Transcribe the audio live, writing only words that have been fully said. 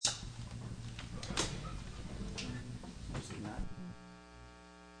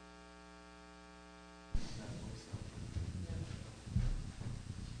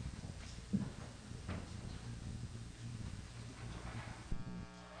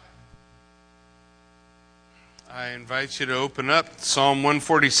I invite you to open up. Psalm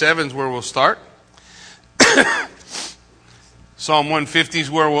 147 is where we'll start. Psalm 150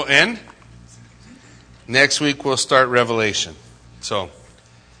 is where we'll end. Next week we'll start Revelation. So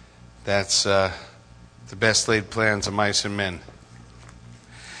that's the best laid plans of mice and men.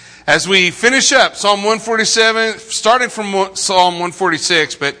 As we finish up Psalm 147, starting from Psalm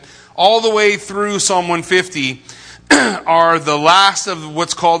 146, but all the way through Psalm 150 are the last of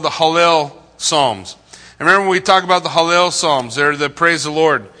what's called the Hallel Psalms. And remember when we talk about the Hallel Psalms, they're the praise the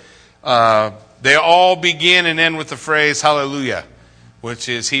Lord. They all begin and end with the phrase hallelujah, which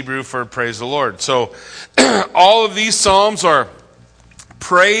is Hebrew for praise the Lord. So all of these Psalms are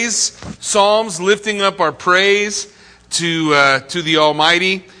praise Psalms, lifting up our praise to the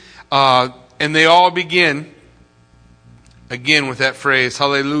Almighty. And they all begin, again, with that phrase,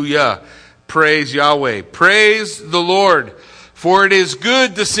 hallelujah, praise Yahweh. Praise the Lord, for it is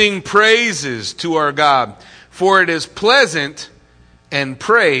good to sing praises to our God, for it is pleasant and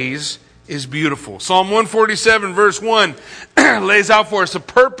praise is beautiful. Psalm 147 verse 1 lays out for us a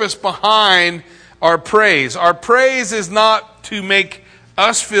purpose behind our praise. Our praise is not to make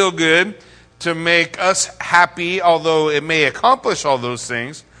us feel good, to make us happy, although it may accomplish all those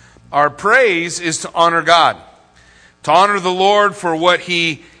things. Our praise is to honor God, to honor the Lord for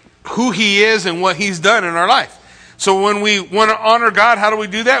who He is and what He's done in our life. So when we want to honor God, how do we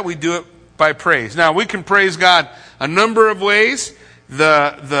do that? We do it by praise. Now, we can praise God a number of ways.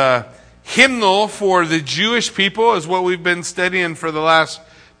 The hymnal for the Jewish people is what we've been studying for the last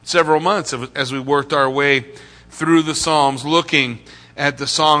several months as we worked our way through the Psalms, looking at the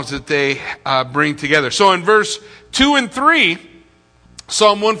songs that they bring together. So in verse 2 and 3,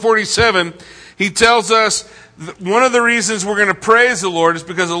 Psalm 147, he tells us one of the reasons we're going to praise the Lord is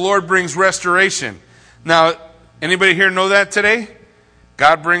because the Lord brings restoration. Now, anybody here know that today?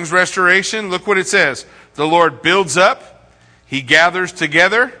 God brings restoration. Look what it says. The Lord builds up, He gathers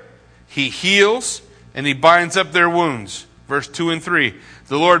together, He heals, and He binds up their wounds. Verse 2 and 3.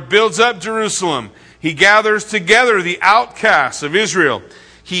 The Lord builds up Jerusalem. He gathers together the outcasts of Israel.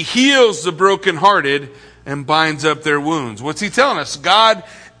 He heals the brokenhearted and binds up their wounds. What's He telling us? God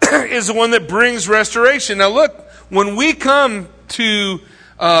is the one that brings restoration. Now look, when we come to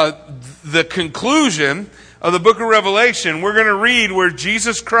the conclusion of the book of Revelation, we're going to read where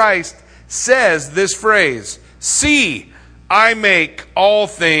Jesus Christ says this phrase, "See, I make all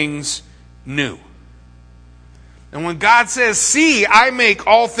things new." And when God says, "See, I make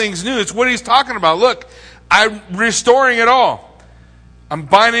all things new," it's what He's talking about. Look, I'm restoring it all. I'm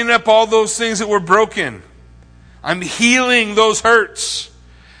binding up all those things that were broken. I'm healing those hurts.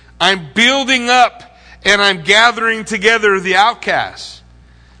 I'm building up and I'm gathering together the outcasts.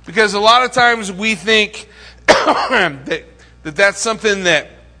 Because a lot of times we think that's something that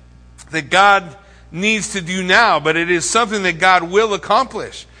God needs to do now, but it is something that God will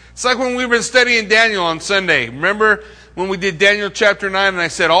accomplish. It's like when we were studying Daniel on Sunday. Remember when we did Daniel chapter 9 and I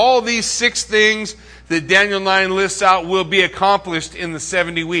said all these 6 things that Daniel 9 lists out will be accomplished in the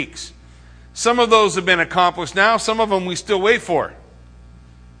 70 weeks. Some of those have been accomplished now. Some of them we still wait for.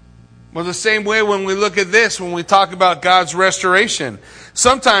 Well, the same way when we look at this, when we talk about God's restoration.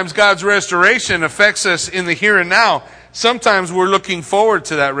 Sometimes God's restoration affects us in the here and now. Sometimes we're looking forward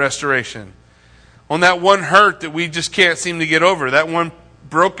to that restoration. On that one hurt that we just can't seem to get over, that one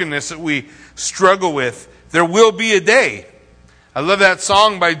brokenness that we struggle with, there will be a day. I love that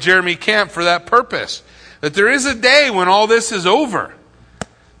song by Jeremy Camp for that purpose. That there is a day when all this is over.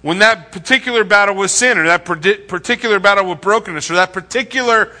 When that particular battle with sin, or that particular battle with brokenness, or that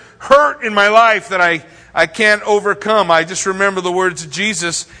particular hurt in my life that I can't overcome. I just remember the words of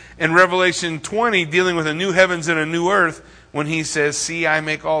Jesus in Revelation 20 dealing with a new heavens and a new earth when He says, "See, I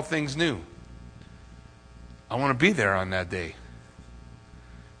make all things new." I want to be there on that day.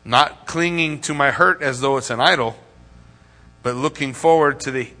 Not clinging to my hurt as though it's an idol, but looking forward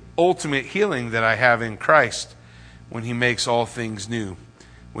to the ultimate healing that I have in Christ when He makes all things new,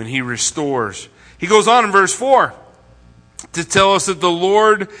 when He restores. He goes on in verse 4 to tell us that the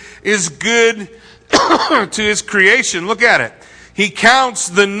Lord is good to His creation. Look at it. He counts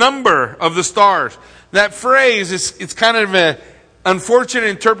the number of the stars. That phrase, it's kind of an unfortunate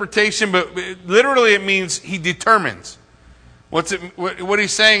interpretation, but literally it means He determines. What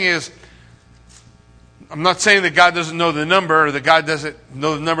He's saying is, I'm not saying that God doesn't know the number, or that God doesn't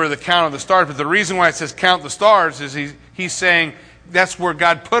know the number of the count of the stars, but the reason why it says count the stars is He's saying that's where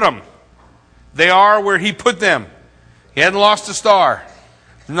God put them. They are where He put them. He hadn't lost a star.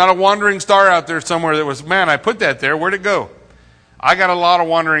 There's not a wandering star out there somewhere that was, man, I put that there. Where'd it go? I got a lot of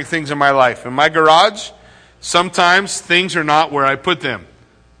wandering things in my life. In my garage, sometimes things are not where I put them.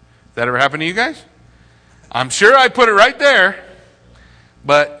 That ever happened to you guys? I'm sure I put it right there,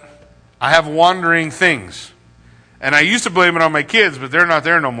 but I have wandering things. And I used to blame it on my kids, but they're not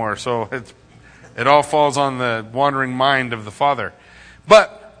there no more, so it all falls on the wandering mind of the Father.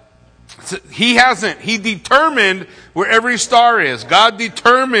 But He hasn't. He determined where every star is. God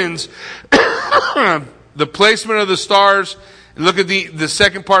determines the placement of the stars. Look at the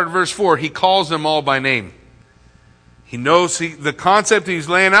second part of verse 4. He calls them all by name. He knows the concept He's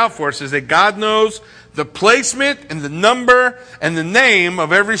laying out for us is that God knows the placement and the number and the name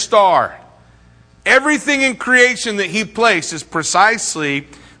of every star. Everything in creation that He placed is precisely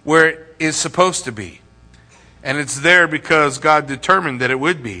where it is supposed to be. And it's there because God determined that it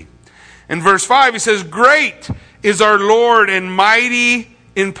would be. In verse 5, He says, "Great is our Lord and mighty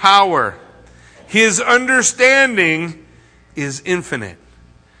in power. His understanding is infinite."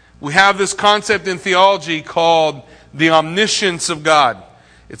 We have this concept in theology called the omniscience of God.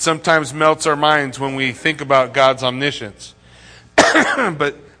 It sometimes melts our minds when we think about God's omniscience.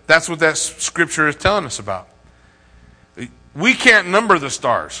 But that's what that scripture is telling us about. We can't number the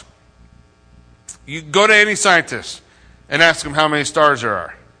stars. You go to any scientist and ask them how many stars there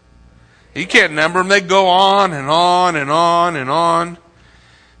are. You can't number them. They go on and on and on and on.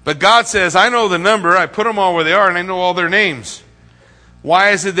 But God says, I know the number. I put them all where they are, and I know all their names. Why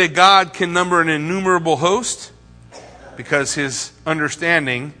is it that God can number an innumerable host? Because His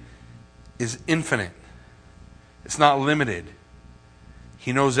understanding is infinite. It's not limited.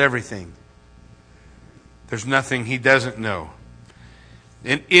 He knows everything. There's nothing He doesn't know.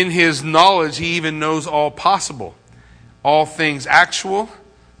 And in His knowledge, He even knows all possible. All things actual,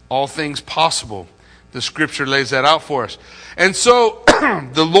 all things possible. The Scripture lays that out for us. And so,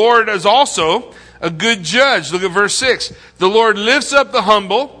 the Lord is also a good judge. Look at verse 6. The Lord lifts up the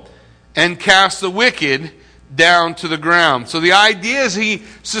humble and casts the wicked down to the ground. So the idea is He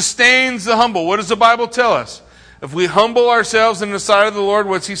sustains the humble. What does the Bible tell us? If we humble ourselves in the sight of the Lord,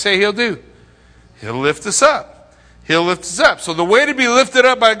 what's He say He'll do? He'll lift us up. He'll lift us up. So the way to be lifted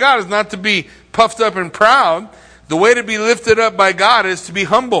up by God is not to be puffed up and proud. The way to be lifted up by God is to be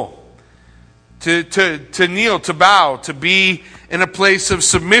humble. To kneel, to bow, to be in a place of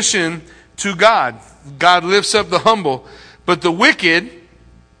submission to God. God lifts up the humble. But the wicked,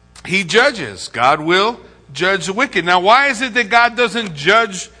 He judges. God will judge the wicked. Now, why is it that God doesn't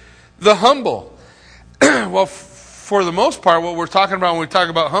judge the humble? Well, for the most part, what we're talking about when we talk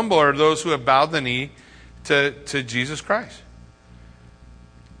about humble are those who have bowed the knee to Jesus Christ.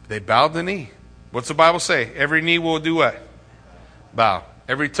 They bowed the knee. What's the Bible say? Every knee will do what? Bow.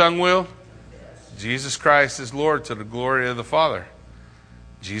 Every tongue will? Jesus Christ is Lord to the glory of the Father.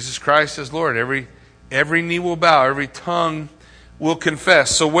 Jesus Christ is Lord. Every knee will bow. Every tongue will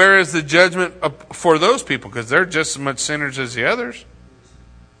confess. So where is the judgment for those people? Because they're just as much sinners as the others.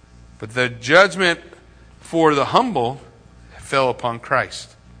 But the judgment for the humble fell upon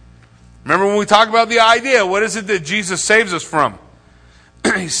Christ. Remember when we talk about the idea, what is it that Jesus saves us from?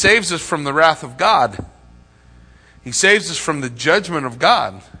 He saves us from the wrath of God. He saves us from the judgment of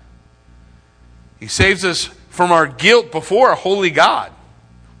God. He saves us from our guilt before a holy God.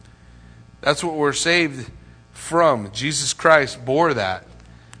 That's what we're saved from. Jesus Christ bore that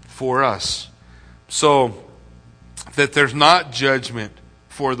for us. So that there's not judgment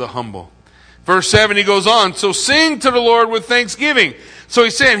for the humble. Verse 7, he goes on, so sing to the Lord with thanksgiving. So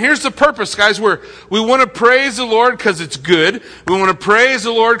he's saying, here's the purpose, guys. We want to praise the Lord because it's good. We want to praise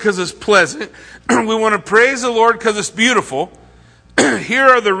the Lord because it's pleasant. We want to praise the Lord because it's beautiful. Here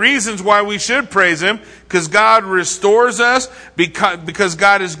are the reasons why we should praise Him. Because God restores us. Because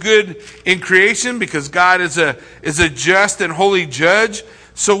God is good in creation. Because God is a just and holy judge.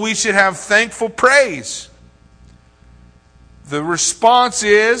 So we should have thankful praise. The response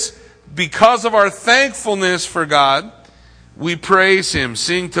is, because of our thankfulness for God, we praise Him.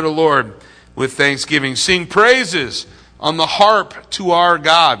 Sing to the Lord with thanksgiving. Sing praises on the harp to our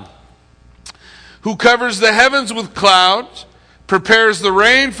God, who covers the heavens with clouds, prepares the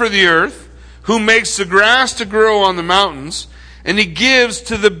rain for the earth, who makes the grass to grow on the mountains, and He gives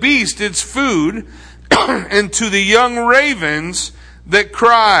to the beast its food, and to the young ravens that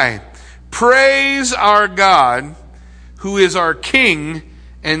cry. Praise our God, who is our King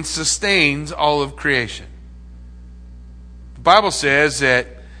and sustains all of creation. The Bible says that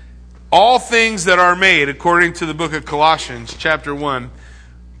all things that are made, according to the book of Colossians, chapter 1,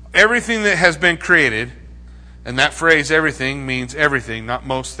 everything that has been created, and that phrase everything means everything, not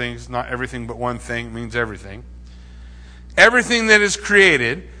most things, not everything but one thing, it means everything. Everything that is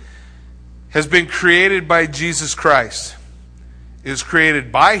created has been created by Jesus Christ. It is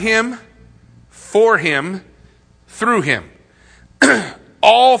created by Him, for Him, through Him.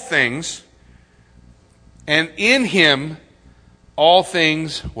 All things, And in him all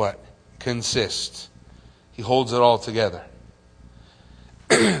things, what? Consist. He holds it all together.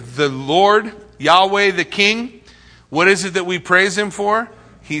 The Lord, Yahweh the King, what is it that we praise him for?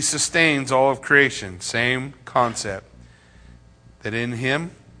 He sustains all of creation. Same concept. That in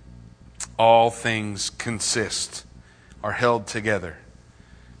him all things consist, are held together.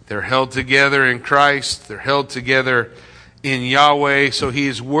 They're held together in Christ. They're held together in Yahweh. So he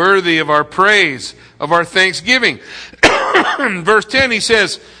is worthy of our praise, of our thanksgiving. Verse 10, he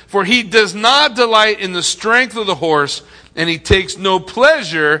says, for he does not delight in the strength of the horse, and he takes no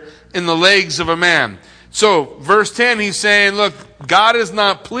pleasure in the legs of a man. So, verse 10, he's saying, look, God is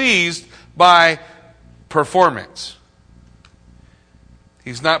not pleased by performance.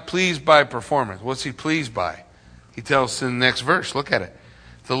 He's not pleased by performance. What's he pleased by? He tells us in the next verse. Look at it.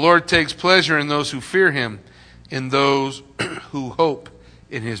 The Lord takes pleasure in those who fear him, in those who hope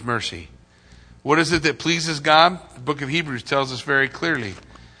in his mercy. What is it that pleases God? The book of Hebrews tells us very clearly.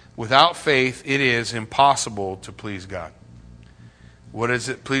 Without faith, it is impossible to please God. What is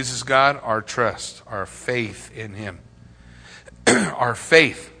it pleases God? Our trust, our faith in him. Our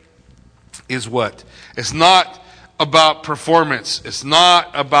faith is what? It's not about performance. It's not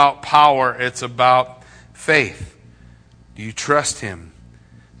about power. It's about faith. Do you trust him?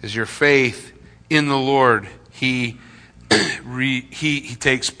 Is your faith in the Lord? He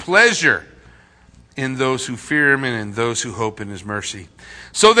takes pleasure in those who fear him and in those who hope in his mercy.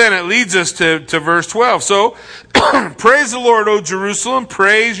 So then it leads us to verse 12. So, praise the Lord, O Jerusalem.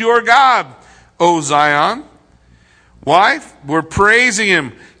 Praise your God, O Zion. Why? We're praising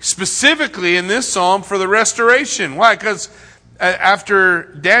him specifically in this psalm for the restoration. Why? Because after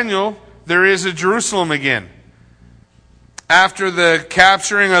Daniel, there is a Jerusalem again. After the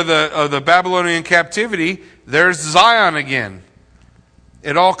capturing of the Babylonian captivity, there's Zion again.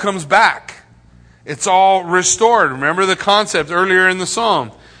 It all comes back. It's all restored. Remember the concept earlier in the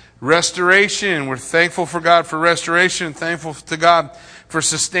psalm. Restoration. We're thankful for God for restoration. Thankful to God for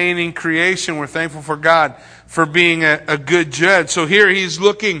sustaining creation. We're thankful for God for being a good judge. So here he's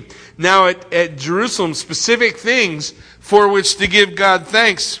looking now at Jerusalem, specific things for which to give God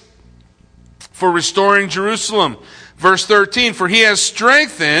thanks for restoring Jerusalem. Verse 13, for he has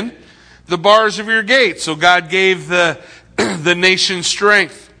strengthened the bars of your gates. So God gave the nation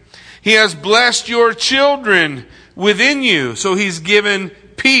strength. He has blessed your children within you. So he's given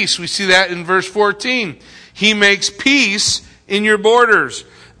peace. We see that in verse 14. He makes peace in your borders.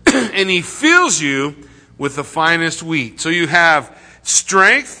 And he fills you with the finest wheat. So you have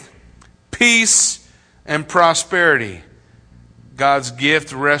strength, peace, and prosperity. God's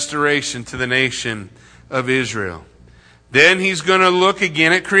gift, restoration to the nation of Israel. Then he's going to look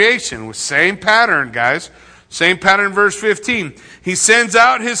again at creation with same pattern, guys. Same pattern, verse 15. He sends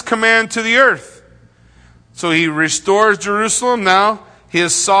out his command to the earth. So he restores Jerusalem. Now,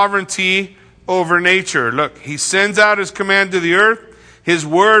 his sovereignty over nature. Look, he sends out his command to the earth. His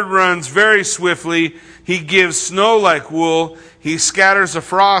word runs very swiftly. He gives snow like wool. He scatters the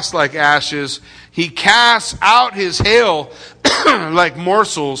frost like ashes. He casts out his hail like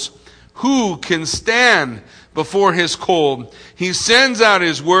morsels. Who can stand before his cold? He sends out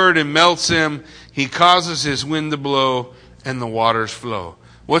his word and melts him. He causes his wind to blow and the waters flow.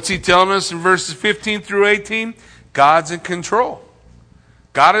 What's he telling us in verses 15 through 18? God's in control.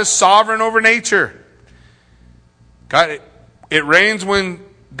 God is sovereign over nature. It rains when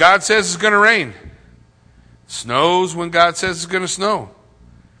God says it's going to rain. It snows when God says it's going to snow.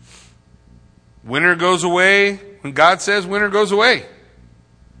 Winter goes away when God says winter goes away.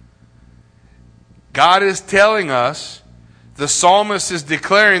 God is telling us, the psalmist is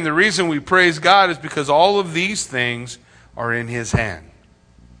declaring the reason we praise God is because all of these things are in his hand.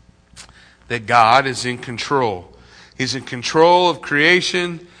 That God is in control. He's in control of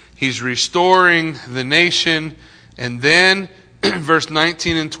creation. He's restoring the nation. And then, verse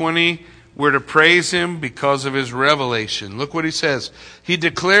 19 and 20, we're to praise him because of his revelation. Look what he says. He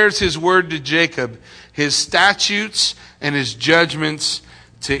declares his word to Jacob, his statutes and his judgments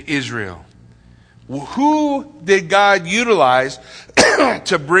to Israel. Who did God utilize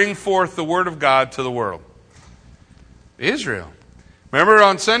to bring forth the word of God to the world? Israel. Remember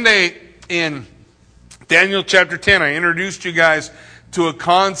on Sunday in Daniel chapter 10, I introduced you guys to a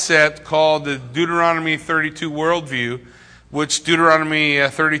concept called the Deuteronomy 32 worldview, which Deuteronomy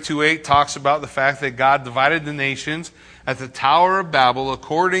 32:8 talks about the fact that God divided the nations at the Tower of Babel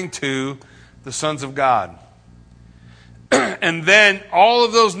according to the sons of God. And then all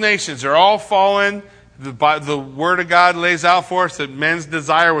of those nations are all fallen. The Word of God lays out for us that man's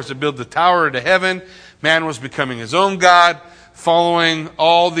desire was to build the tower to heaven. Man was becoming his own God, following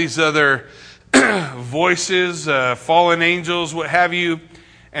all these other voices, fallen angels, what have you.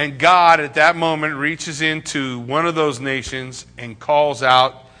 And God at that moment reaches into one of those nations and calls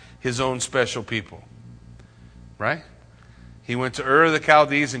out his own special people. Right? He went to Ur of the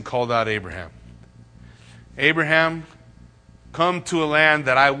Chaldees and called out Abraham. Abraham, come to a land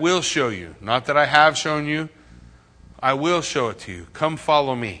that I will show you. Not that I have shown you. I will show it to you. Come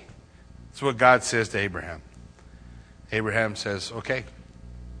follow me. That's what God says to Abraham. Abraham says, okay.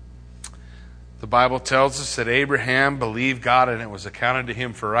 The Bible tells us that Abraham believed God and it was accounted to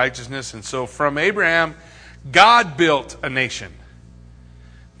him for righteousness. And so from Abraham, God built a nation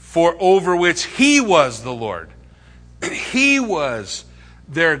over which he was the Lord. He was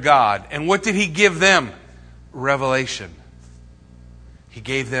their God. And what did he give them? Revelation. He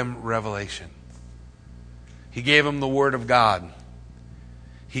gave them revelation. He gave them the Word of God.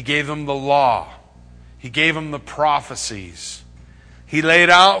 He gave them the law. He gave them the prophecies. He laid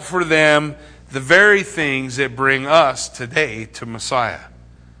out for them the very things that bring us today to Messiah.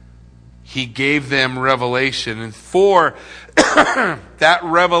 He gave them revelation. And for that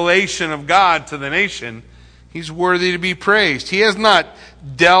revelation of God to the nation, he's worthy to be praised. He has not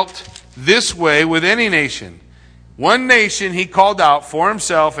dealt this way with any nation. One nation he called out for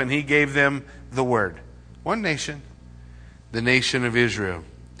himself and he gave them the word. One nation, the nation of Israel.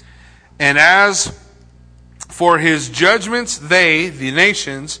 And as for his judgments, they, the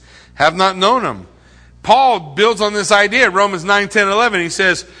nations, have not known him. Paul builds on this idea. Romans 9, 10, 11. He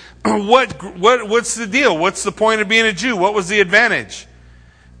says, what's the deal? What's the point of being a Jew? What was the advantage?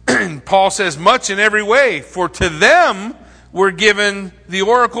 Paul says, much in every way, for to them were given the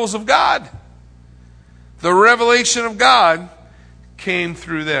oracles of God. The revelation of God came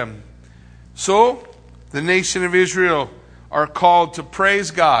through them. So, the nation of Israel are called to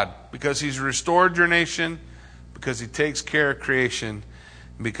praise God because he's restored your nation, because he takes care of creation,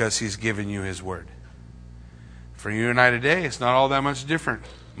 and because he's given you his word. For you and I today, it's not all that much different.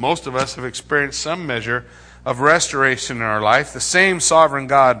 Most of us have experienced some measure of restoration in our life. The same sovereign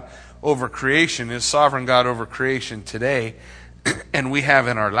God over creation is sovereign God over creation today, and we have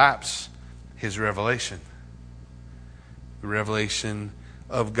in our laps his revelation. The revelation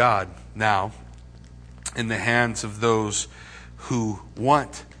of God now in the hands of those who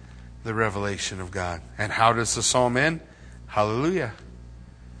want the revelation of God. And how does the psalm end? Hallelujah.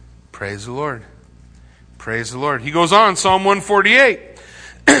 Praise the Lord. Praise the Lord. He goes on, Psalm 148.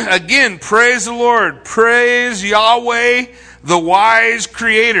 Again, praise the Lord. Praise Yahweh, the wise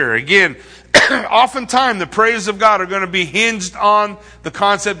creator. Again, oftentimes the praises of God are going to be hinged on the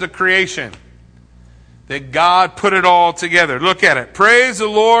concept of creation. That God put it all together. Look at it. Praise the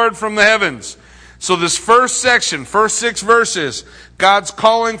Lord from the heavens. So this first section, first 6 verses, God's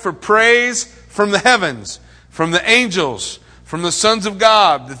calling for praise from the heavens, from the angels, from the sons of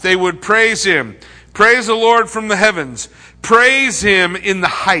God, that they would praise him. Praise the Lord from the heavens. Praise him in the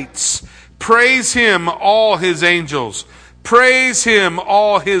heights. Praise him, all his angels. Praise him,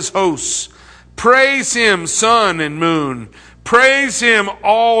 all his hosts. Praise him, sun and moon. Praise him,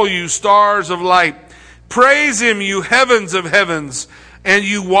 all you stars of light. Praise him, you heavens of heavens, and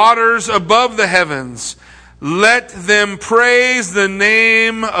you waters above the heavens. Let them praise the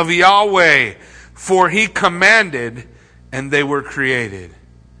name of Yahweh, for he commanded, and they were created.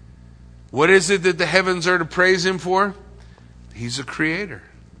 What is it that the heavens are to praise him for? He's a creator.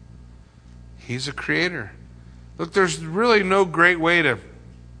 He's a creator. Look, there's really no great way to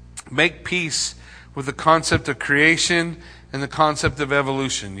make peace with the concept of creation and the concept of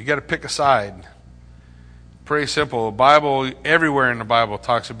evolution. You got to pick a side. Pretty simple. The Bible, everywhere in the Bible,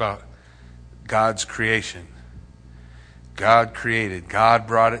 talks about God's creation. God created. God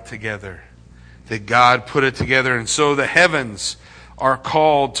brought it together. That God put it together. And so the heavens are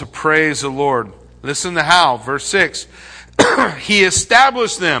called to praise the Lord. Listen to how. Verse 6. He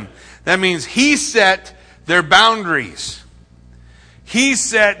established them. That means he set their boundaries. He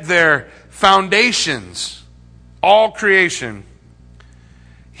set their foundations. All creation.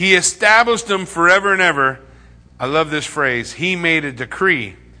 He established them forever and ever. I love this phrase. He made a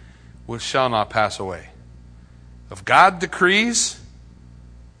decree which shall not pass away. If God decrees,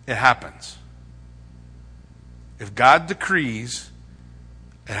 it happens. If God decrees,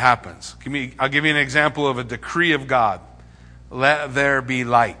 it happens. I'll give you an example of a decree of God. Let there be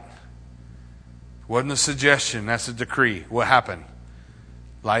light. It wasn't a suggestion, that's a decree. What happened?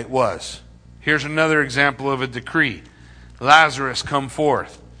 Light was. Here's another example of a decree. Lazarus, come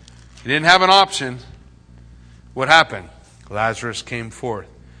forth. He didn't have an option. What happened? Lazarus came forth.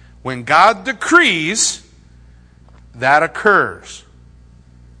 When God decrees, that occurs.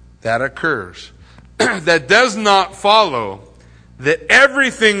 That occurs. That does not follow that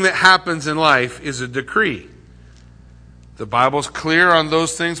everything that happens in life is a decree. The Bible's clear on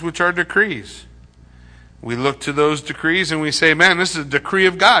those things which are decrees. We look to those decrees and we say, man, this is a decree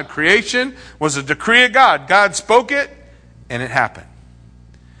of God. Creation was a decree of God. God spoke it, and it happened.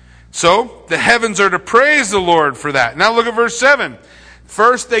 So, the heavens are to praise the Lord for that. Now look at verse 7.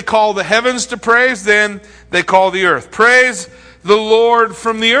 First they call the heavens to praise, then they call the earth. Praise the Lord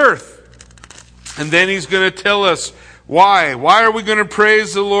from the earth. And then he's going to tell us why. Why are we going to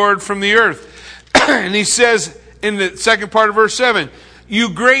praise the Lord from the earth? And he says in the second part of verse 7,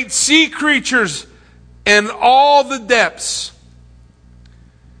 you great sea creatures and all the depths.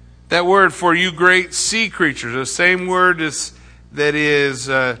 That word for you great sea creatures, the same word that is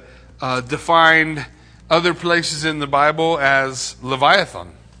defined other places in the Bible as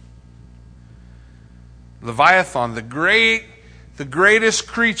Leviathan. Leviathan, the greatest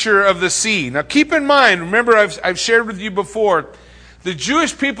creature of the sea. Now keep in mind, remember I've shared with you before, the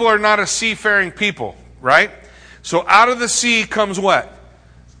Jewish people are not a seafaring people, right? So out of the sea comes what?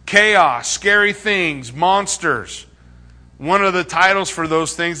 Chaos, scary things, monsters. One of the titles for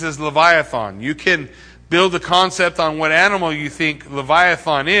those things is Leviathan. You can build a concept on what animal you think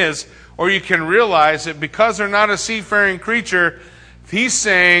Leviathan is, or you can realize that because they're not a seafaring creature, he's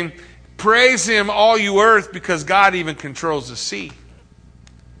saying, praise him all you earth because God even controls the sea.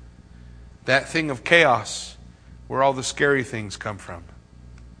 That thing of chaos where all the scary things come from.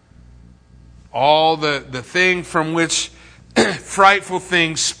 All the thing from which frightful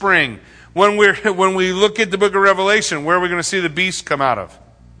things spring. When we look at the book of Revelation, where are we going to see the beast come out of?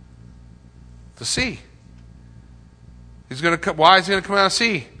 The sea. Why is he going to come out of the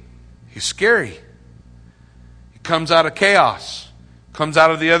sea? He's scary. He comes out of chaos. Comes out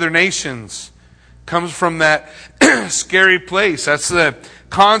of the other nations. Comes from that scary place. That's the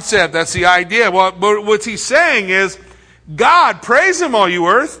concept. That's the idea. Well, but what he's saying is, God, praise him all you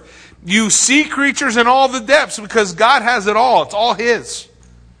earth. You sea creatures in all the depths, because God has it all. It's all his.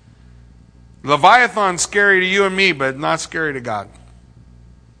 Leviathan's scary to you and me, but not scary to God.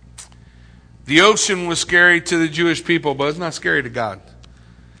 The ocean was scary to the Jewish people, but it's not scary to God.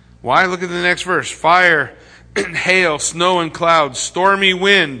 Why? Look at the next verse. Fire, hail, snow and clouds, stormy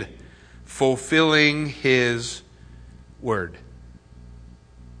wind, fulfilling his word.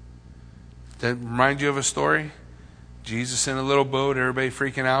 Does that remind you of a story? Jesus in a little boat, everybody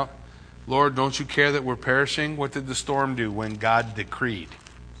freaking out. Lord, don't you care that we're perishing? What did the storm do when God decreed?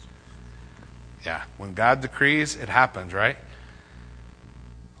 Yeah, when God decrees, it happens, right?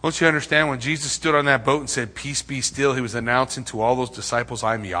 Don't you understand when Jesus stood on that boat and said, peace be still, he was announcing to all those disciples,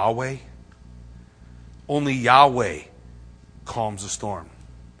 I'm Yahweh. Only Yahweh calms the storm.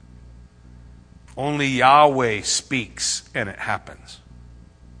 Only Yahweh speaks and it happens.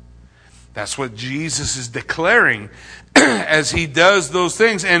 That's what Jesus is declaring as he does those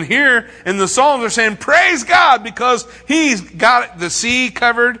things. And here in the Psalms they're saying, praise God, because he's got the sea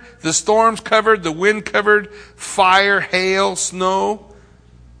covered, the storms covered, the wind covered, fire, hail, snow.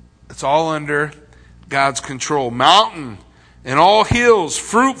 It's all under God's control. Mountain and all hills,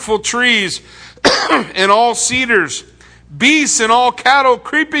 fruitful trees and all cedars, beasts and all cattle,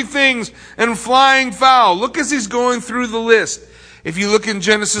 creeping things and flying fowl. Look as he's going through the list. If you look in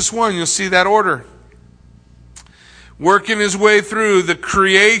Genesis 1, you'll see that order. Working his way through the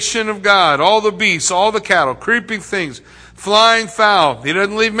creation of God, all the beasts, all the cattle, creeping things, flying fowl. He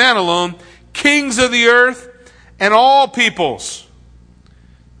doesn't leave man alone. Kings of the earth and all peoples.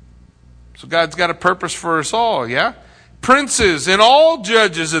 So God's got a purpose for us all, yeah? Princes and all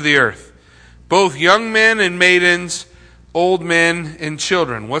judges of the earth, both young men and maidens, old men and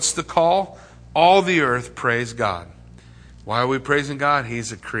children. What's the call? All the earth praise God. Why are we praising God?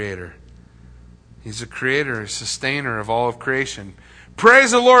 He's a creator. He's a creator, a sustainer of all of creation.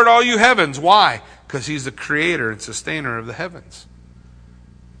 Praise the Lord, all you heavens. Why? Because he's the creator and sustainer of the heavens.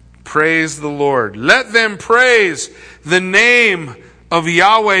 Praise the Lord. Let them praise the name of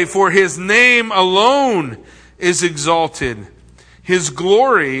Yahweh, for his name alone is exalted. His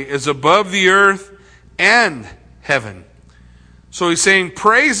glory is above the earth and heaven. So he's saying,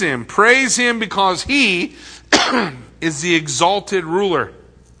 praise him because he is the exalted ruler.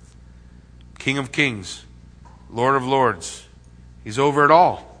 King of kings, Lord of lords. He's over it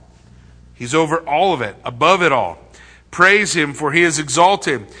all. He's over all of it, above it all. Praise him, for he is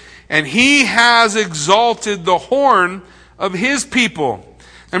exalted. And he has exalted the horn of his people.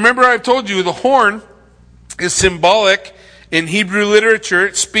 And remember, I've told you the horn is symbolic in Hebrew literature.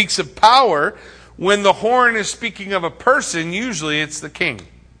 It speaks of power. When the horn is speaking of a person, usually it's the king.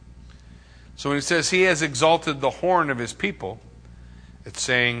 So when it says he has exalted the horn of his people, it's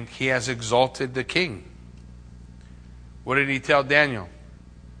saying he has exalted the king. What did he tell Daniel?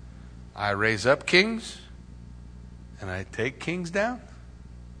 I raise up kings and I take kings down.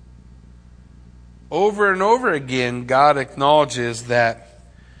 Over and over again, God acknowledges that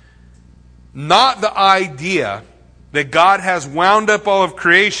not the idea that God has wound up all of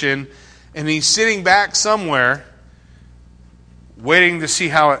creation and He's sitting back somewhere waiting to see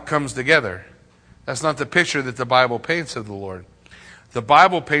how it comes together. That's not the picture that the Bible paints of the Lord. The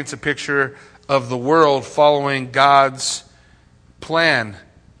Bible paints a picture of the world following God's plan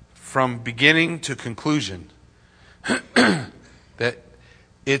from beginning to conclusion. That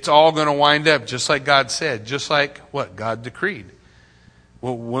it's all going to wind up just like God said, just like what God decreed.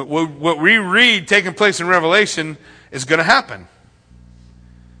 What we read taking place in Revelation is going to happen.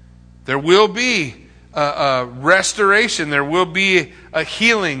 There will be a restoration. There will be a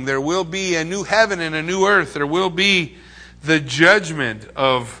healing. There will be a new heaven and a new earth. There will be the judgment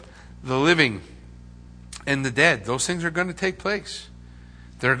of the living and the dead. Those things are going to take place.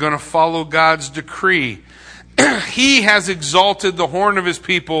 They're going to follow God's decree. He has exalted the horn of His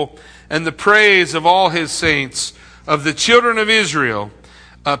people and the praise of all His saints, of the children of Israel,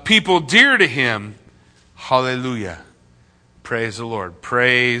 a people dear to Him. Hallelujah. Praise the Lord.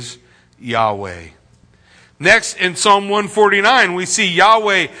 Praise Yahweh. Next, in Psalm 149, we see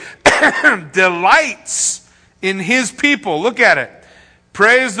Yahweh delights in His people. Look at it.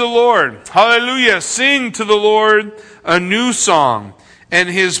 Praise the Lord. Hallelujah. Sing to the Lord a new song, and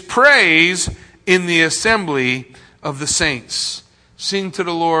His praise in the assembly of the saints. Sing to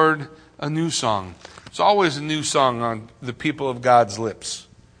the Lord a new song. There's always a new song on the people of God's lips.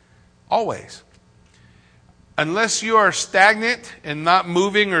 Always. Unless you are stagnant and not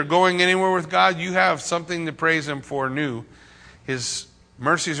moving or going anywhere with God, you have something to praise Him for new. His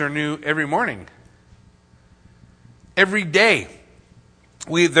mercies are new every morning. Every day.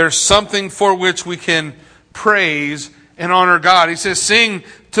 There's something for which we can praise and honor God. He says, sing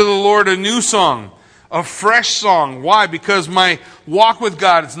to the Lord a new song, a fresh song. Why? Because my walk with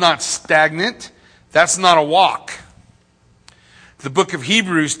God is not stagnant. That's not a walk. The book of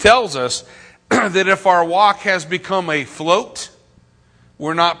Hebrews tells us that if our walk has become a float,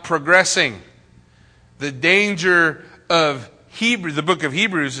 we're not progressing. The danger of the book of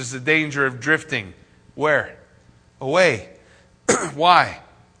Hebrews is the danger of drifting. Where? Away. Why?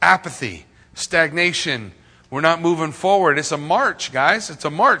 Apathy, stagnation. We're not moving forward. It's a march, guys. It's a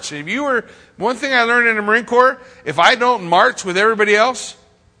march. One thing I learned in the Marine Corps, if I don't march with everybody else,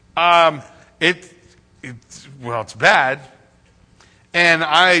 it's bad. And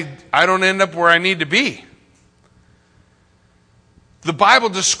I don't end up where I need to be. The Bible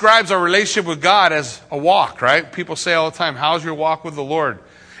describes our relationship with God as a walk, right? People say all the time, how's your walk with the Lord?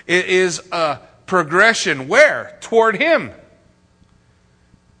 It is a progression. Where? Toward Him.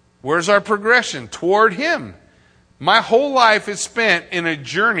 Where's our progression? Toward Him. My whole life is spent in a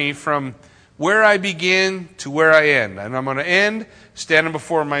journey from where I begin to where I end. And I'm going to end standing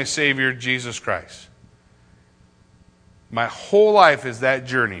before my Savior, Jesus Christ. My whole life is that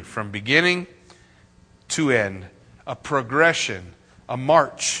journey from beginning to end. A progression, a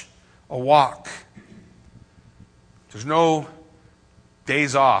march, a walk. There's no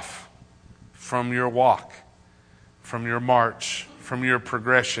days off from your walk, from your march, from your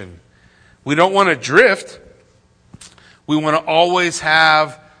progression. We don't want to drift. We want to always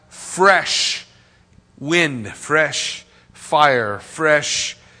have fresh wind, fresh fire,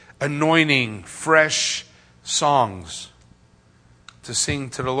 fresh anointing, fresh songs to sing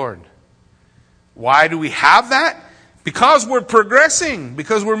to the Lord. Why do we have that? Because we're progressing,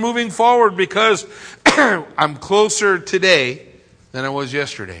 because we're moving forward, because I'm closer today than I was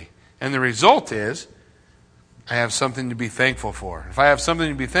yesterday. And the result is, I have something to be thankful for. If I have something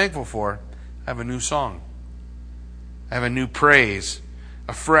to be thankful for, I have a new song. I have a new praise,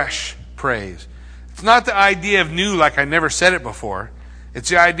 a fresh praise. It's not the idea of new like I never said it before. It's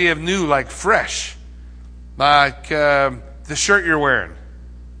the idea of new like fresh. Like the shirt you're wearing.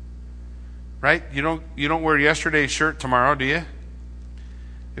 Right? You don't wear yesterday's shirt tomorrow, do you?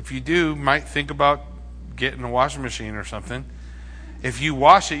 If you do, you might think about getting a washing machine or something. If you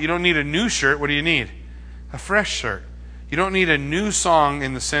wash it, you don't need a new shirt. What do you need? A fresh shirt. You don't need a new song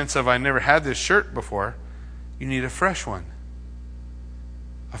in the sense of I never had this shirt before. You need a fresh one.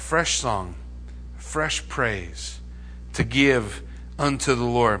 A fresh song. A fresh praise to give unto the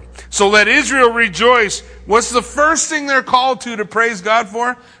Lord. So let Israel rejoice. What's the first thing they're called to praise God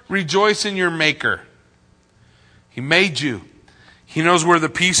for? Rejoice in your Maker. He made you. He knows where the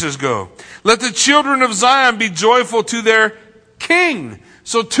pieces go. Let the children of Zion be joyful to their King.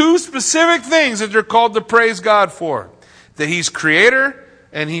 So two specific things that they're called to praise God for. That He's Creator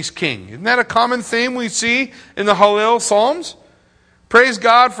and He's king. Isn't that a common theme we see in the Hallel Psalms? Praise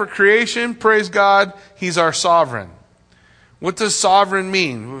God for creation. Praise God, He's our sovereign. What does sovereign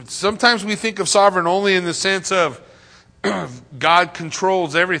mean? Sometimes we think of sovereign only in the sense of God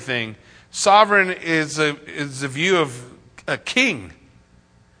controls everything. Sovereign is a view of a king.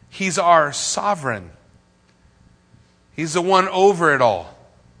 He's our sovereign. He's the one over it all,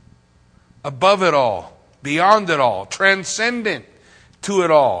 above it all, beyond it all, transcendent to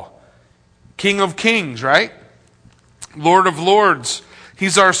it all. King of kings, right? Lord of lords.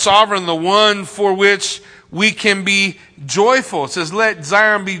 He's our sovereign, the one for which we can be joyful. It says, let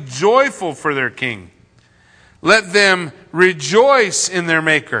Zion be joyful for their king. Let them rejoice in their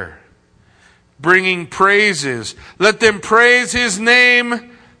maker, bringing praises. Let them praise His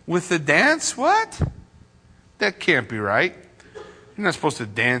name with the dance. What? That can't be right. You're not supposed to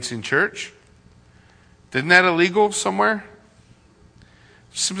dance in church. Isn't that illegal somewhere?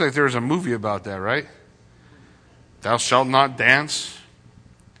 Seems like there was a movie about that, right? Thou shalt not dance.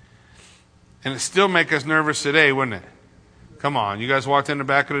 And it still make us nervous today, wouldn't it? Come on, you guys walked in the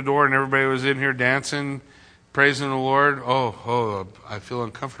back of the door and everybody was in here dancing, praising the Lord. Oh, I feel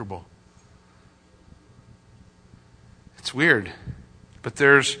uncomfortable. It's weird. But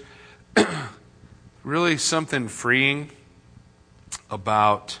there's really something freeing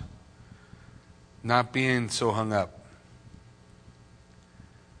about not being so hung up.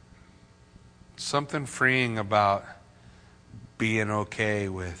 Something freeing about being okay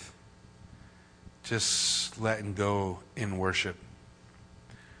with just letting go in worship.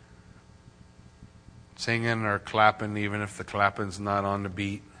 Singing or clapping, even if the clapping's not on the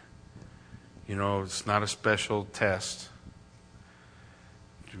beat. You know, it's not a special test.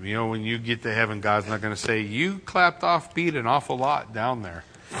 You know, when you get to heaven, God's not going to say, you clapped off beat an awful lot down there.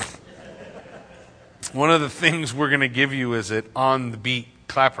 One of the things we're going to give you is an on the beat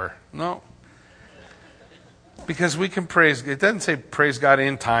clapper. No. Because we can praise, it doesn't say praise God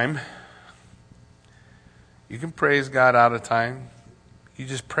in time. You can praise God out of time. You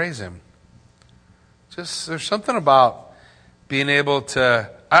just praise Him. There's something about being able to,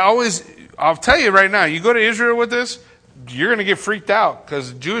 I'll tell you right now, you go to Israel with this, you're going to get freaked out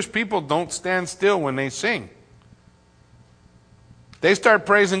because Jewish people don't stand still when they sing. They start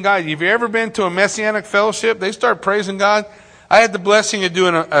praising God. Have you ever been to a Messianic fellowship? They start praising God. I had the blessing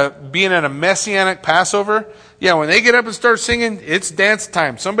of being at a Messianic Passover. Yeah, when they get up and start singing, it's dance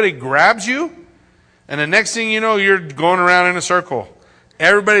time. Somebody grabs you, and the next thing you know, you're going around in a circle.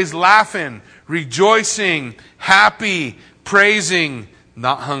 Everybody's laughing, rejoicing, happy, praising,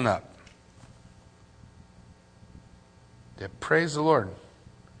 not hung up. Yeah, praise the Lord.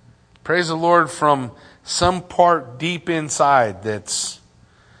 Praise the Lord from some part deep inside that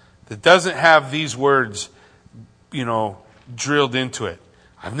doesn't have these words, drilled into it.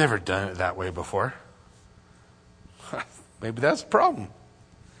 I've never done it that way before. Maybe that's the problem.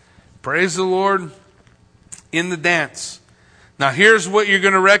 Praise the Lord in the dance. Now here's what you're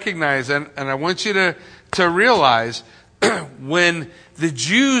going to recognize, and I want you to realize when the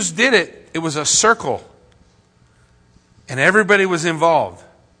Jews did it, it was a circle. And everybody was involved.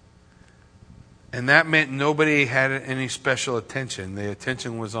 And that meant nobody had any special attention. The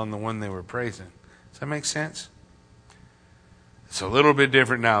attention was on the one they were praising. Does that make sense? It's a little bit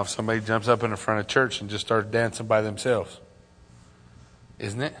different now if somebody jumps up in the front of church and just starts dancing by themselves.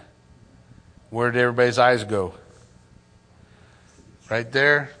 Isn't it? Where did everybody's eyes go? Right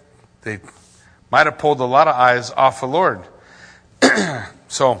there. They might have pulled a lot of eyes off the Lord.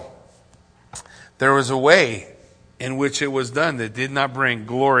 So, there was a way in which it was done that did not bring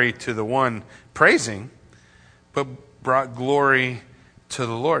glory to the one praising, but brought glory to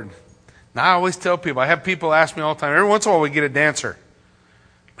the Lord. Now, I always tell people, I have people ask me all the time, every once in a while we get a dancer.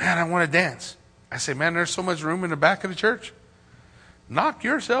 Man, I want to dance. I say, man, there's so much room in the back of the church. Knock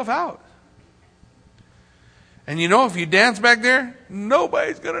yourself out. And if you dance back there,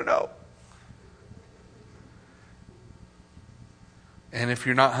 nobody's going to know. And if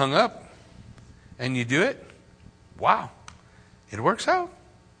you're not hung up and you do it, wow, it works out.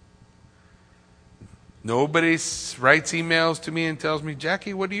 Nobody writes emails to me and tells me,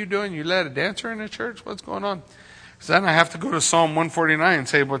 Jackie, what are you doing? You let a dancer in the church? What's going on? So then I have to go to Psalm 149 and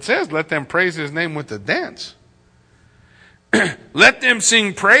say, well, it says, let them praise His name with the dance. Let them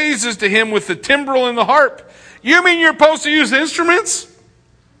sing praises to Him with the timbrel and the harp. You mean you're supposed to use instruments?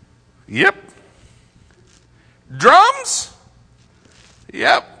 Yep. Drums?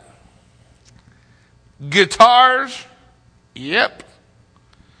 Yep. Guitars? Yep.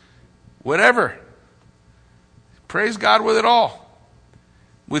 Whatever. Praise God with it all.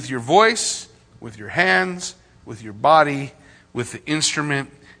 With your voice, with your hands, with your body, with the instrument.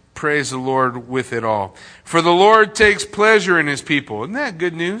 Praise the Lord with it all. For the Lord takes pleasure in his people. Isn't that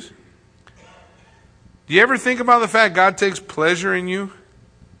good news? Do you ever think about the fact God takes pleasure in you?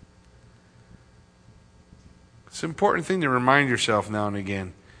 It's an important thing to remind yourself now and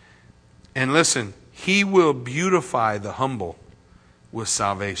again. And listen, he will beautify the humble with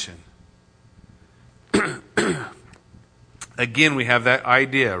salvation. Again, we have that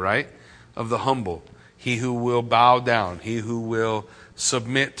idea, right, of the humble. He who will bow down, he who will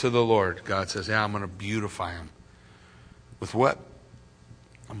submit to the Lord. God says, yeah, I'm going to beautify him. With what?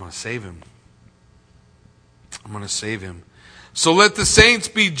 I'm going to save him. I'm going to save him. So let the saints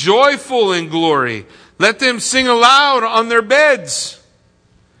be joyful in glory. Let them sing aloud on their beds.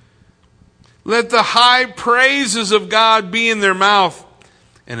 Let the high praises of God be in their mouth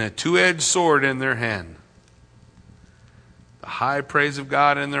and a two-edged sword in their hand. The high praise of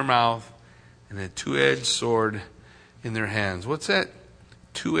God in their mouth and a two-edged sword in their hands. What's that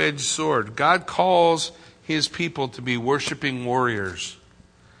two-edged sword? God calls his people to be worshiping warriors.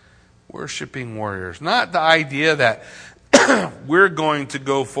 Worshiping warriors. Not the idea that we're going to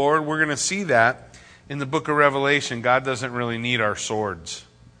go forward. We're going to see that in the book of Revelation. God doesn't really need our swords.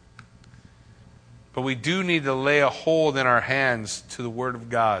 But we do need to lay a hold in our hands to the Word of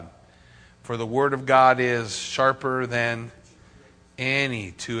God. For the Word of God is sharper than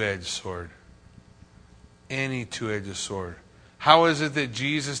any two-edged sword. Any two-edged sword. How is it that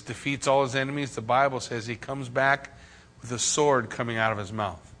Jesus defeats all his enemies? The Bible says he comes back with a sword coming out of his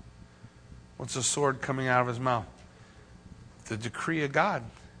mouth. What's a sword coming out of his mouth? The decree of God.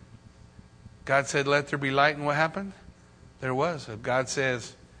 God said, let there be light, and what happened? There was. If God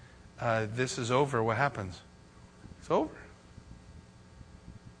says, this is over, what happens? It's over.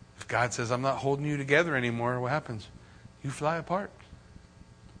 If God says, I'm not holding you together anymore, what happens? You fly apart.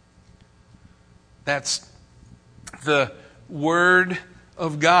 That's the Word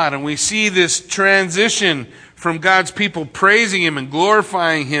of God. And we see this transition from God's people praising him and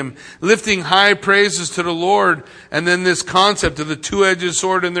glorifying him, lifting high praises to the Lord, and then this concept of the two-edged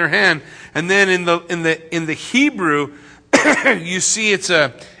sword in their hand. And then in the Hebrew, you see it's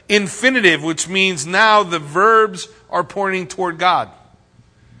a infinitive, which means now the verbs are pointing toward God.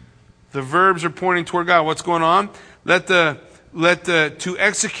 The verbs are pointing toward God. What's going on? To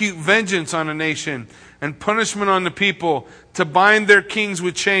execute vengeance on a nation and punishment on the people, to bind their kings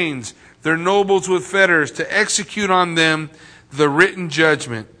with chains, their nobles with fetters, to execute on them the written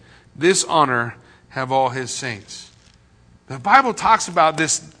judgment. This honor have all his saints. The Bible talks about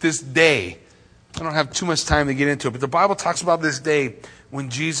this day. I don't have too much time to get into it, but the Bible talks about this day when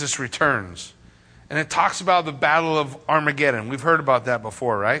Jesus returns. And it talks about the battle of Armageddon. We've heard about that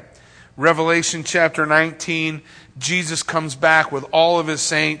before, right? Revelation chapter 19, Jesus comes back with all of his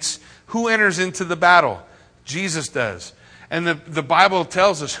saints. Who enters into the battle? Jesus does. And the Bible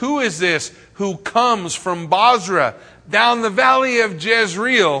tells us, who is this who comes from Bozrah down the valley of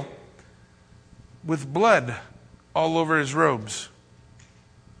Jezreel with blood all over his robes?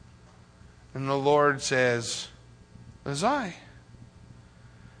 And the Lord says, it was I.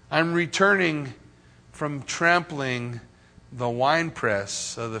 I'm returning from trampling the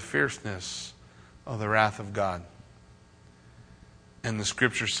winepress of the fierceness of the wrath of God. And the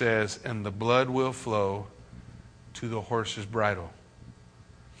scripture says, and the blood will flow to the horse's bridle.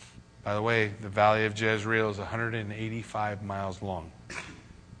 By the way, the valley of Jezreel is 185 miles long.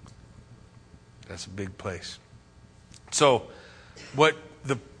 That's a big place. So, what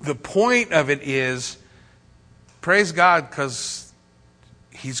the point of it is, praise God, because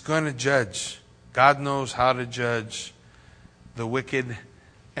he's going to judge. God knows how to judge the wicked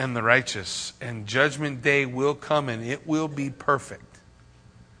and the righteous. And judgment day will come, and it will be perfect.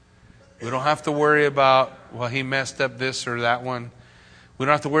 We don't have to worry about, well, he messed up this or that one. We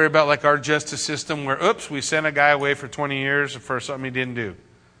don't have to worry about like our justice system where, oops, we sent a guy away for 20 years for something he didn't do.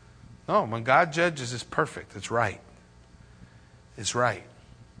 No, when God judges, it's perfect. It's right. It's right.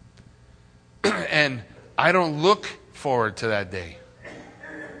 And I don't look forward to that day.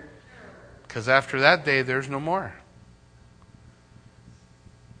 Because after that day, there's no more.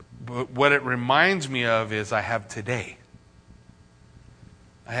 But what it reminds me of is I have today.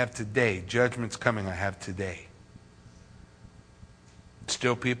 I have today. Judgment's coming. I have today.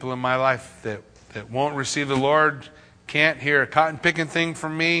 Still people in my life that won't receive the Lord, can't hear a cotton picking thing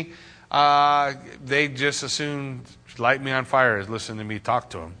from me. They just as soon light me on fire as listen to me talk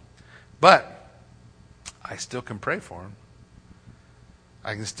to them. But I still can pray for them.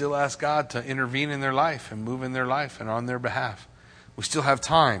 I can still ask God to intervene in their life and move in their life and on their behalf. We still have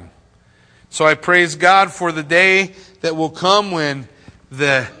time. So I praise God for the day that will come when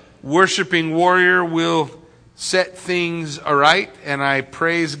the worshiping warrior will set things aright, and I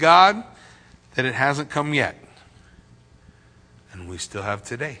praise God that it hasn't come yet. And we still have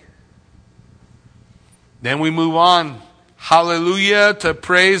today. Then we move on. Hallelujah, to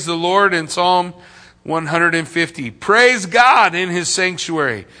praise the Lord in Psalm 150. Praise God in His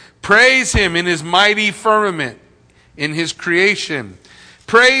sanctuary. Praise Him in His mighty firmament, in His creation.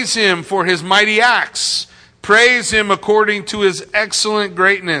 Praise Him for His mighty acts. Praise Him according to His excellent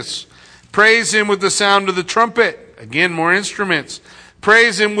greatness. Praise Him with the sound of the trumpet. Again, more instruments.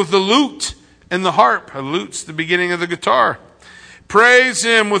 Praise Him with the lute and the harp. A lute's the beginning of the guitar. Praise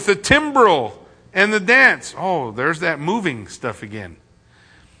Him with the timbrel and the dance. Oh, there's that moving stuff again.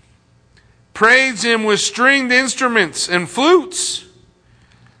 Praise Him with stringed instruments and flutes.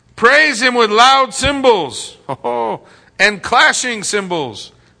 Praise Him with loud cymbals. Oh, and clashing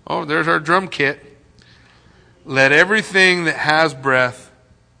cymbals. Oh, there's our drum kit. Let everything that has breath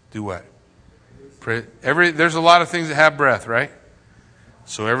do what? There's a lot of things that have breath, right?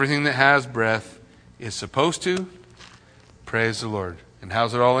 So everything that has breath is supposed to praise the Lord. And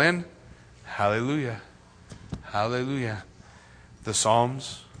how's it all end? Hallelujah. Hallelujah. The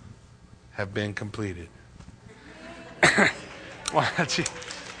Psalms have been completed. Why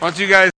don't you guys